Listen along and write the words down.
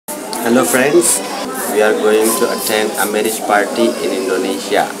Hello friends, we are going to attend a marriage party in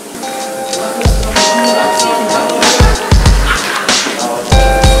Indonesia.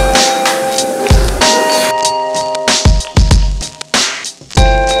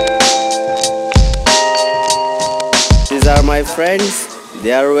 These are my friends,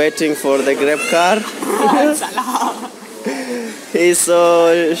 they are waiting for the Grab car. He's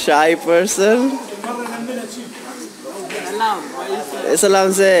so shy person.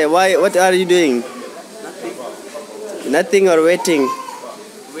 Salam say, why? What are you doing? Nothing. Nothing or waiting?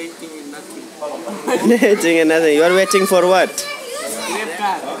 Waiting and nothing. Waiting and nothing. You are waiting for what? Grab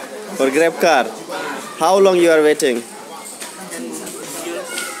car. For Grab car. How long you are waiting?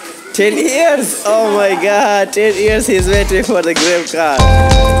 10 years. Oh my God! 10 years he's waiting for the Grab car.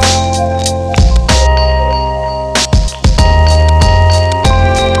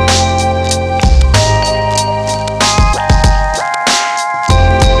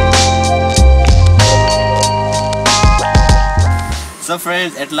 So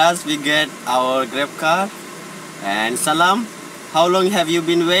friends, at last we get our Grab car. And Salam, how long have you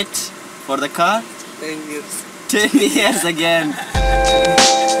been waiting for the car? 10 years. 10 years again.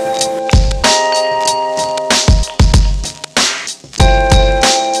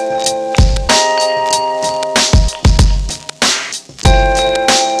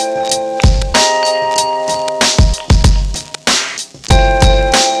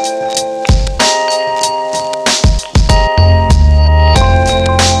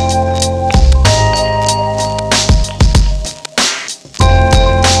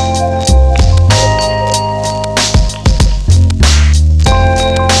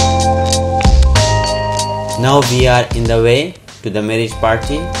 Now we are in the way to the marriage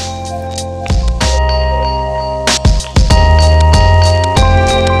party.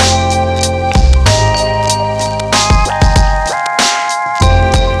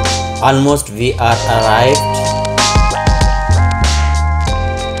 Almost we are arrived.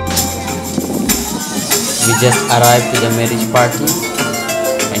 We just arrived to the marriage party,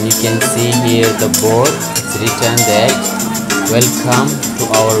 and you can see here the board. It's written that welcome to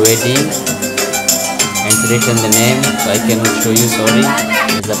our wedding. And it's written the name, so I cannot show you, sorry.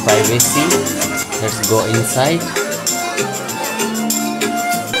 It's a privacy. Let's go inside.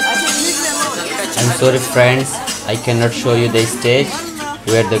 I'm sorry friends, I cannot show you the stage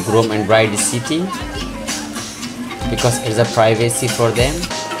where the groom and bride is sitting because it's a privacy for them.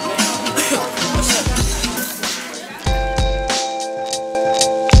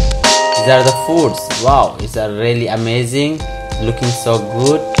 These are the foods. Wow, it's really amazing, looking so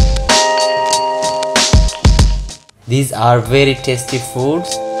good. These are very tasty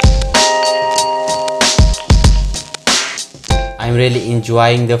foods. I'm really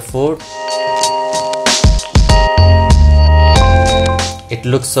enjoying the food. It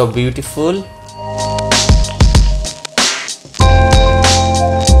looks so beautiful.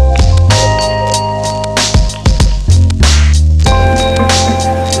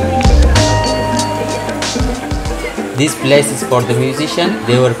 This place is for the musician.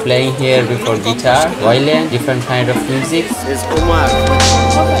 They were playing here before guitar, violin, different kind of music. This is Umar.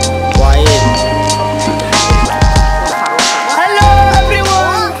 Quiet. Hello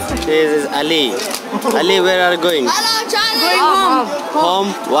everyone. This is Ali. Ali, where are you going? Going home.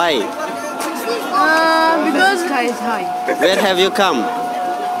 Home? Why? Because sky is high. Where have you come?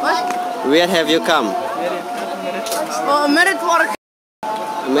 What? Where have you come? Oh, merit work.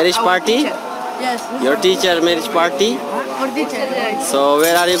 Marriage party? Yes. Your teacher marriage party? For teacher. Yes. So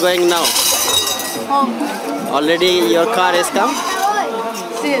where are you going now? Home. Already your car has come?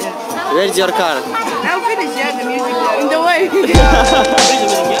 Still. Where's your car? I'm finished. Yeah, the music in the way.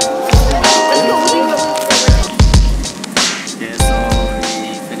 Okay, so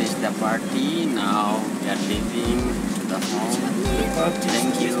we finished the party. Now we are leaving to the home.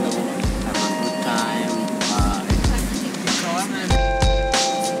 Thank you.